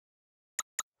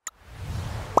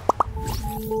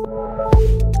Hello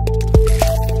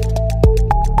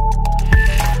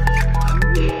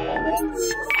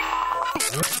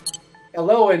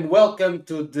and welcome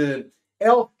to the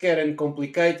Healthcare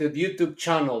Uncomplicated YouTube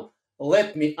channel.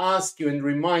 Let me ask you and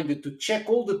remind you to check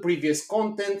all the previous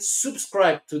content,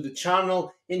 subscribe to the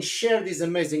channel, and share this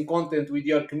amazing content with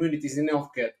your communities in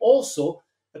healthcare. Also,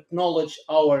 acknowledge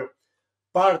our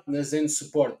partners and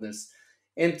supporters.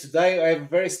 And today I have a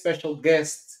very special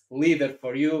guest leader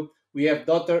for you. We have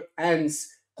Dr. Hans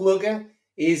Kluge,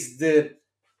 is the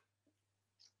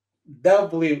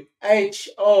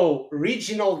WHO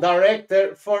Regional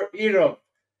Director for Europe.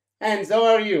 Hans, how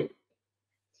are you?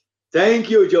 Thank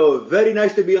you, Joe. Very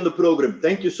nice to be on the program.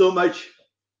 Thank you so much.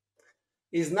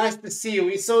 It's nice to see you.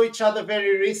 We saw each other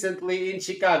very recently in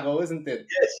Chicago, isn't it?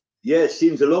 Yes,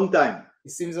 seems a long time.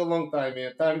 It seems a long time,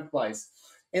 yeah. Time flies.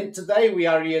 And today we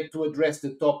are here to address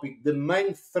the topic, the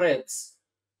main threats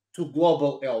to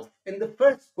global health. And the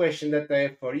first question that I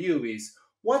have for you is,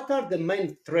 what are the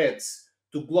main threats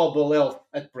to global health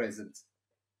at present?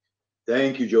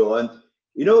 Thank you, Joe. And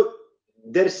you know,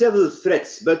 there are several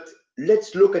threats, but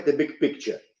let's look at the big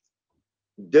picture.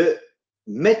 The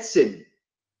medicine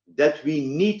that we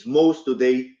need most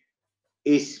today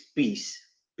is peace.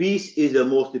 Peace is the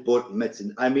most important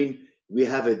medicine. I mean, we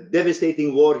have a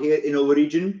devastating war here in our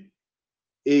region,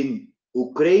 in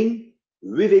Ukraine,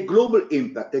 with a global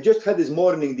impact. I just had this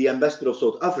morning the ambassador of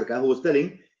South Africa who was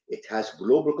telling it has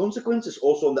global consequences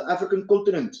also on the African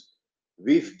continent,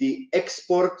 with the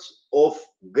export of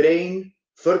grain,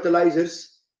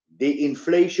 fertilizers, the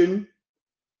inflation.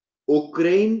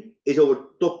 Ukraine is our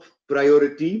top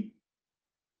priority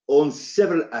on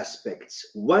several aspects.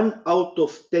 1 out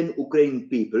of 10 Ukrainian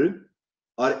people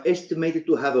are estimated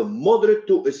to have a moderate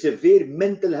to a severe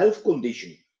mental health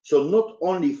condition. So not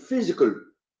only physical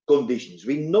conditions.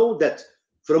 We know that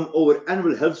from our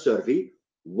annual health survey,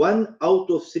 1 out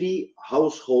of 3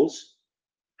 households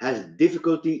has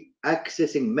difficulty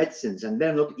accessing medicines, and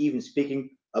they're not even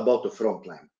speaking about the front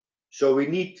line. So we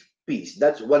need peace.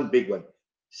 That's one big one.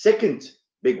 Second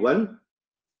big one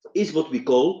is what we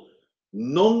call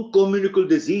non-communicable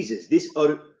diseases. These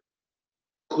are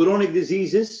chronic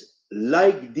diseases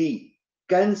like the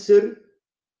cancer,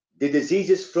 the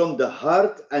diseases from the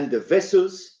heart and the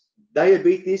vessels,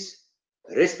 diabetes,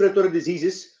 respiratory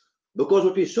diseases, because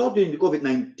what we saw during the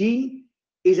COVID-19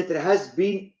 is that there has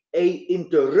been an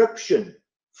interruption,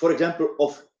 for example,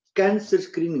 of cancer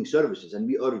screening services, and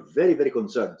we are very, very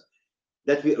concerned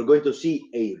that we are going to see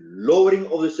a lowering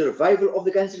of the survival of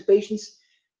the cancer patients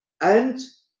and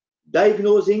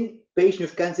diagnosing patients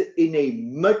with cancer in a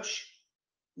much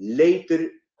later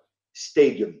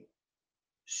stadium.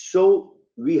 So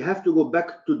we have to go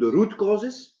back to the root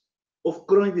causes of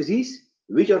chronic disease,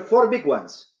 which are 4 big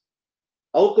ones: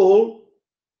 alcohol,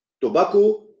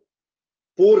 tobacco,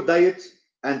 poor diet,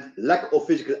 and lack of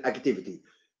physical activity.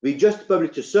 We just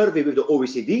published a survey with the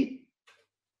OECD,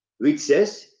 which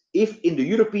says if in the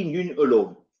European Union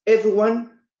alone,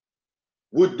 everyone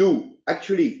would do,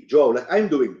 actually, Joe, like I'm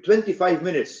doing, 25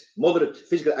 minutes moderate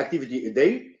physical activity a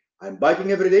day, I'm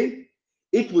biking every day,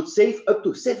 it would save up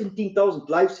to 17,000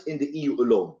 lives in the EU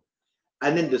alone.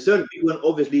 And then the third big one,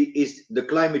 obviously, is the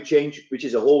climate change, which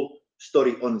is a whole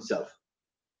story on itself.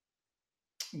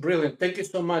 Brilliant. Thank you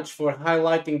so much for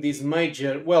highlighting these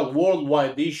major, well,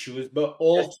 worldwide issues, but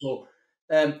also,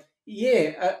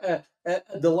 the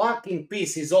lack in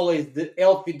peace is always the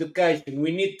health education.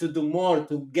 We need to do more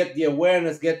to get the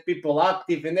awareness, get people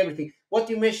active and everything.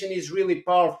 What you mentioned is really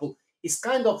powerful. It's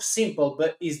kind of simple,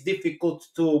 but it's difficult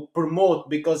to promote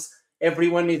because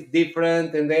everyone is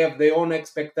different and they have their own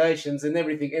expectations and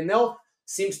everything. And health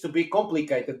seems to be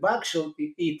complicated, but actually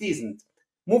it isn't.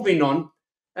 Moving on,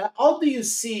 how do you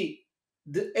see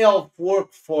the health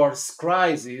workforce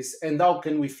crisis and how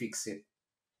can we fix it?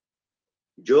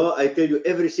 Joe, I tell you,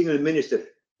 every single minister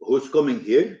who's coming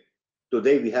here,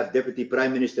 today we have Deputy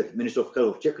Prime Minister, Minister of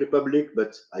Health of Czech Republic,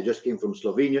 but I just came from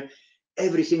Slovenia.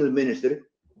 Every single minister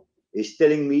is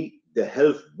telling me the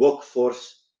health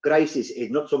workforce crisis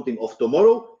is not something of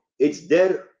tomorrow, it's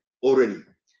there already.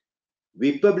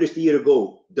 We published a year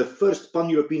ago the first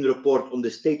pan-European report on the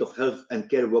state of health and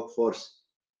care workforce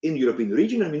in the European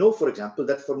region, and we know, for example,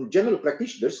 that from general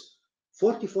practitioners,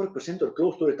 44% are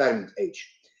close to retirement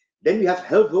age. Then we have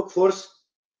health workforce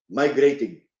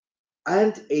migrating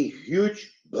and a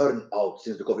huge burnout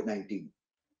since the COVID-19.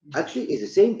 Actually, it's the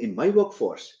same in my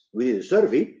workforce. We did a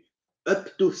survey,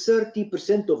 up to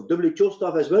 30% of WHO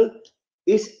staff as well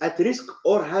is at risk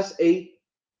or has a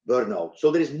burnout.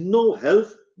 So there is no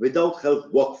health without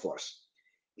health workforce.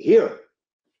 Here,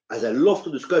 as I love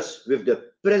to discuss with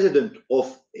the president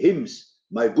of HIMSS,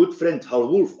 my good friend Hal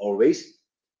Wolf always,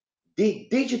 the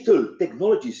digital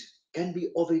technologies can be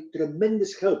of a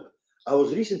tremendous help. I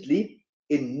was recently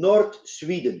in North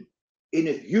Sweden, in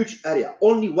a huge area,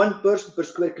 only one person per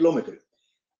square kilometer.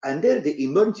 And there the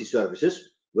emergency services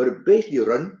were basically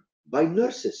run by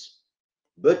nurses.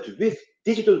 But with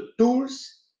digital tools,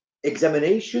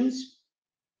 examinations,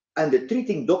 and the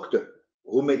treating doctor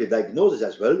who made the diagnosis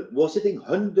as well was sitting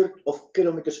hundreds of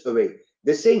kilometers away.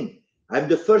 The same. I'm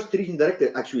the first region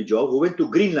director, actually, João, who went to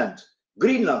Greenland.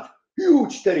 Greenland,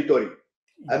 huge territory.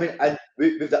 I mean, and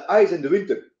with the ice and the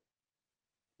winter,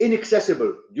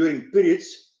 inaccessible during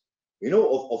periods,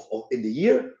 of in the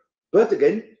year. But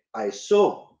again, I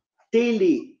saw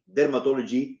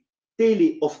tele-dermatology,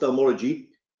 tele-ophthalmology.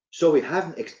 So we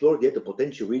haven't explored yet the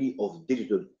potential really of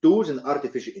digital tools and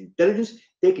artificial intelligence,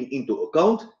 taking into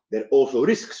account there are also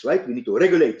risks, right? We need to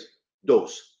regulate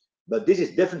those. But this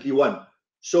is definitely one.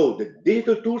 So the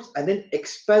digital tools and then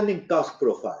expanding task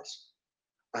profiles.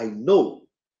 I know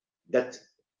that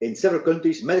in several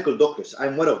countries, medical doctors,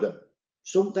 I'm one of them,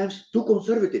 sometimes too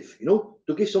conservative,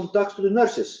 to give some tasks to the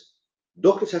nurses.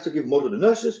 Doctors have to give more to the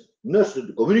nurses to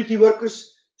the community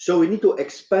workers. So we need to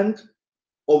expand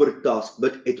our task,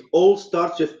 but it all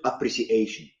starts with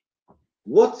appreciation.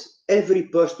 What every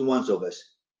person wants of us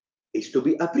is to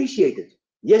be appreciated.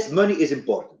 Yes, money is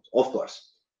important, of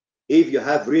course. If you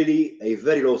have really a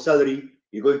very low salary,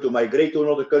 you're going to migrate to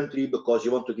another country because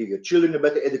you want to give your children a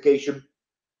better education.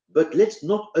 But let's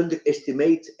not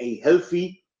underestimate a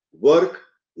healthy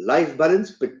work-life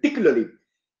balance, particularly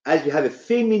as we have a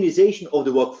feminization of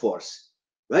the workforce,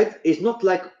 right? It's not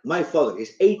like my father,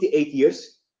 he's 88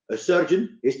 years, a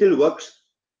surgeon, he still works.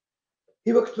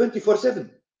 He works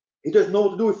 24/7. He doesn't know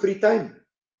what to do with free time.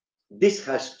 This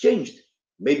has changed,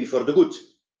 maybe for the good.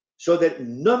 So there are a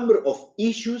number of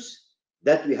issues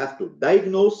that we have to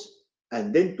diagnose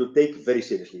and then to take very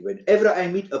seriously. Whenever I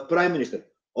meet a prime minister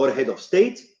or a head of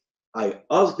state, I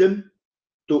ask them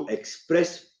to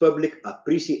express public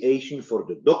appreciation for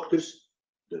the doctors,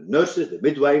 the nurses, the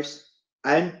midwives,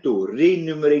 and to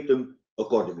remunerate them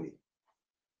accordingly.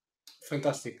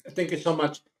 Fantastic. Thank you so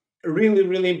much. Really,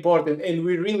 really important. And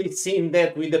we really seen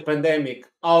that with the pandemic,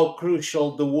 how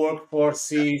crucial the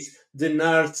workforce is, the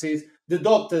nurses, the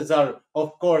doctors are,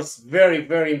 of course, very,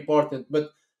 very important. But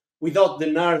without the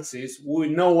nurses,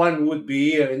 no one would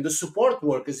be here. And the support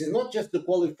workers is not just the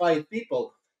qualified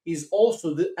people, is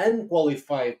also the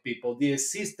unqualified people, the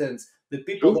assistants, the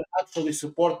people that actually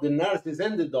support the nurses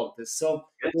and the doctors. So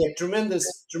yeah,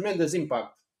 tremendous, tremendous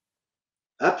impact.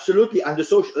 Absolutely. And the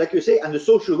social, like you say, and the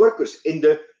social workers in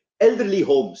the elderly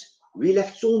homes. We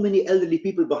left so many elderly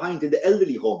people behind in the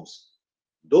elderly homes.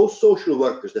 Those social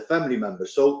workers, the family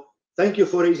members. So thank you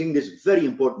for raising this very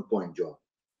important point, João.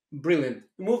 Brilliant.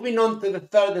 Moving on to the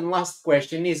third and last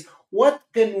question is, what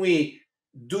can we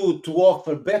do to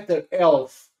offer better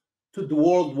health to the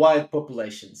worldwide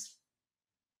populations?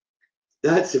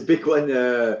 That's a big one,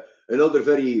 another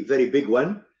very, very big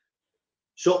one.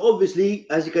 So obviously,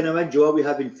 as you can imagine, João, we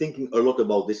have been thinking a lot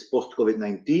about this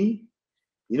post-COVID-19.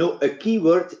 A key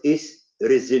word is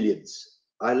resilience.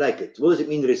 I like it. What does it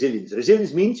mean, resilience?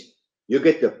 Resilience means you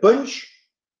get the punch,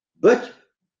 but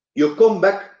you come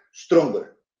back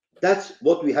stronger. That's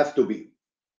what we have to be.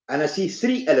 And I see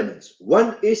three elements.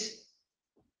 One is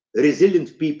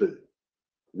resilient people.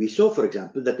 We saw, for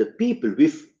example, that the people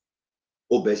with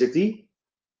obesity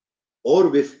or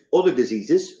with other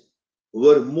diseases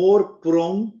were more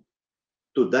prone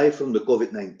to die from the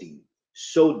COVID-19.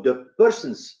 So the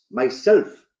persons, myself,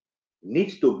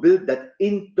 needs to build that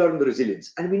internal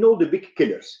resilience. And we know the big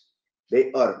killers.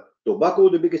 They are tobacco,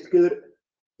 the biggest killer,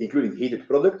 including heated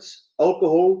products,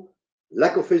 alcohol,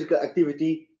 lack of physical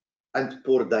activity, and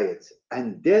poor diet.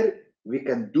 And there we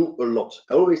can do a lot.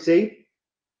 I always say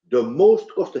the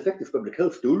most cost-effective public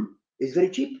health tool is very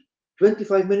cheap.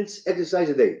 25 minutes exercise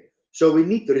a day. So we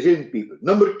need resilient people.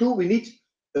 Number two, we need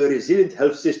a resilient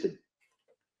health system,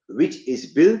 which is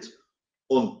built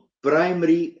on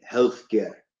primary health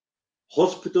care.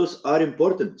 Hospitals are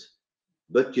important,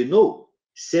 but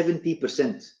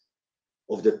 70%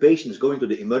 of the patients going to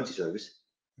the emergency service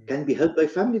can be helped by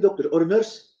family doctor or a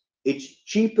nurse. It's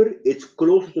cheaper, it's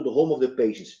closer to the home of the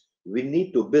patients. We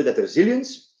need to build that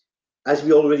resilience, as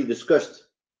we already discussed,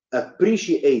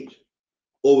 appreciate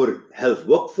our health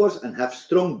workforce and have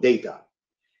strong data.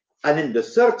 And then the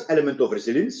third element of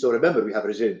resilience, so remember we have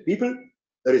resilient people,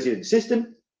 a resilient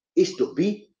system, is to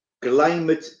be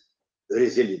climate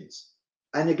resilient.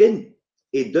 And again,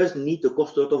 it doesn't need to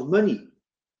cost a lot of money.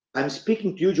 I'm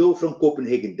speaking to you, Joe, from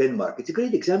Copenhagen, Denmark. It's a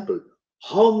great example.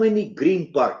 How many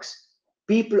green parks?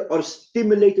 People are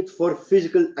stimulated for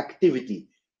physical activity.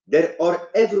 there are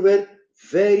everywhere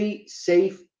very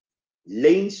safe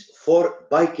lanes for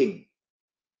biking,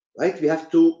 right? We have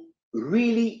to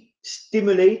really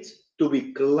stimulate to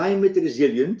be climate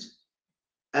resilient.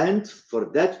 And for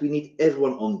that, we need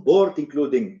everyone on board,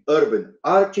 including urban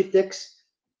architects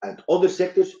and other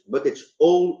sectors, but it's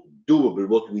all doable.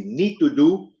 What we need to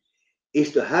do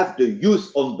is to have the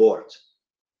youth on board,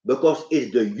 because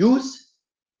it's the youth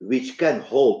which can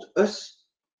hold us,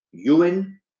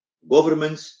 UN,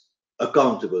 governments,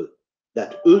 accountable,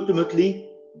 that ultimately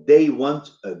they want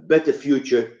a better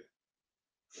future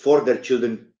for their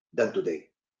children than today.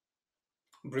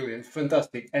 Brilliant,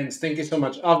 fantastic, and thank you so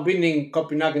much. I've been in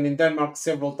Copenhagen in Denmark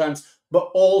several times, but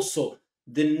also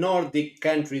the Nordic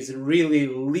countries really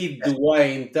lead the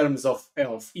way in terms of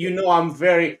health. You know,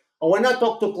 when I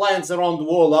talk to clients around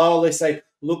the world, I always say,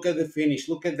 look at the Finnish,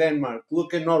 look at Denmark,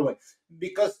 look at Norway,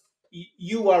 because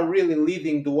you are really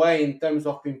leading the way in terms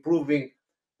of improving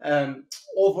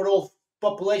overall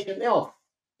population health,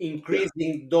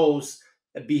 increasing those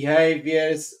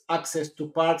behaviors, access to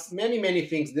parks, many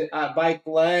things, the bike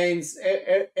lanes,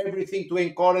 everything to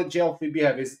encourage healthy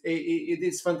behaviors. It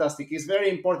is fantastic. It's very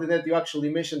important that you actually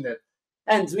mentioned that.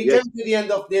 And we Yes. come to the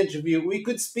end of the interview. We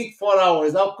could speak for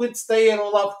hours. I could stay here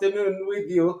all afternoon with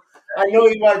you. I know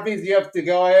you are busy. You have to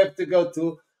go. I have to go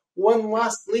too. One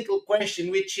last little question,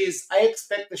 which is, I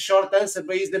expect a short answer,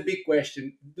 but it's the big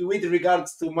question with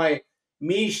regards to my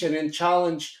mission and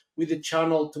challenge with the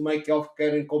channel to make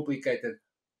healthcare uncomplicated.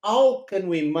 How can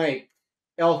we make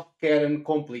healthcare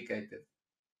uncomplicated?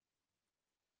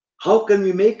 How can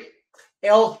we make?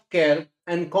 Healthcare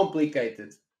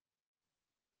uncomplicated.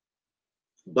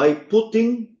 By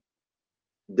putting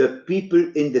the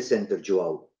people in the center,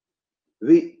 João.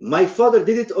 My father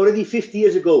did it already 50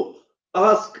 years ago.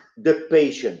 Ask the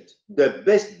patient. The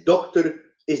best doctor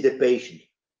is the patient.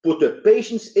 Put the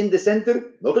patients in the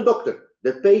center, not the doctor,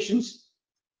 the patients,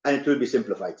 and it will be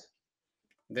simplified.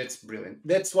 That's brilliant.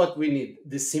 That's what we need,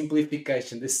 the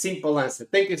simplification, the simple answer.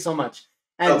 Thank you so much.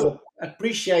 And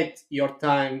appreciate your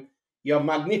time, your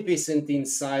magnificent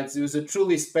insights. It was a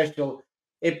truly special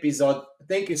episode.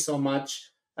 Thank you so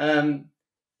much.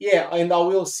 Yeah, and I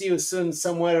will see you soon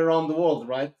somewhere around the world,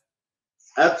 right?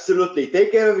 Absolutely.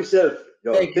 Take care of yourself.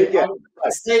 Thank Take you. care.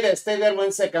 Stay there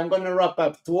 1 second. I'm going to wrap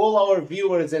up. To all our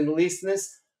viewers and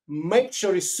listeners, make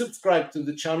sure you subscribe to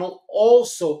the channel.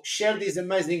 Also, share this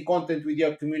amazing content with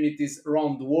your communities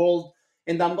around the world.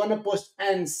 And I'm going to post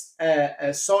Hans'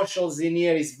 socials in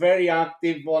here. He's very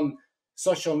active on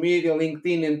social media,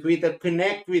 LinkedIn and Twitter.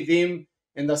 Connect with him,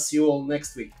 and I'll see you all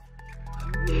next week.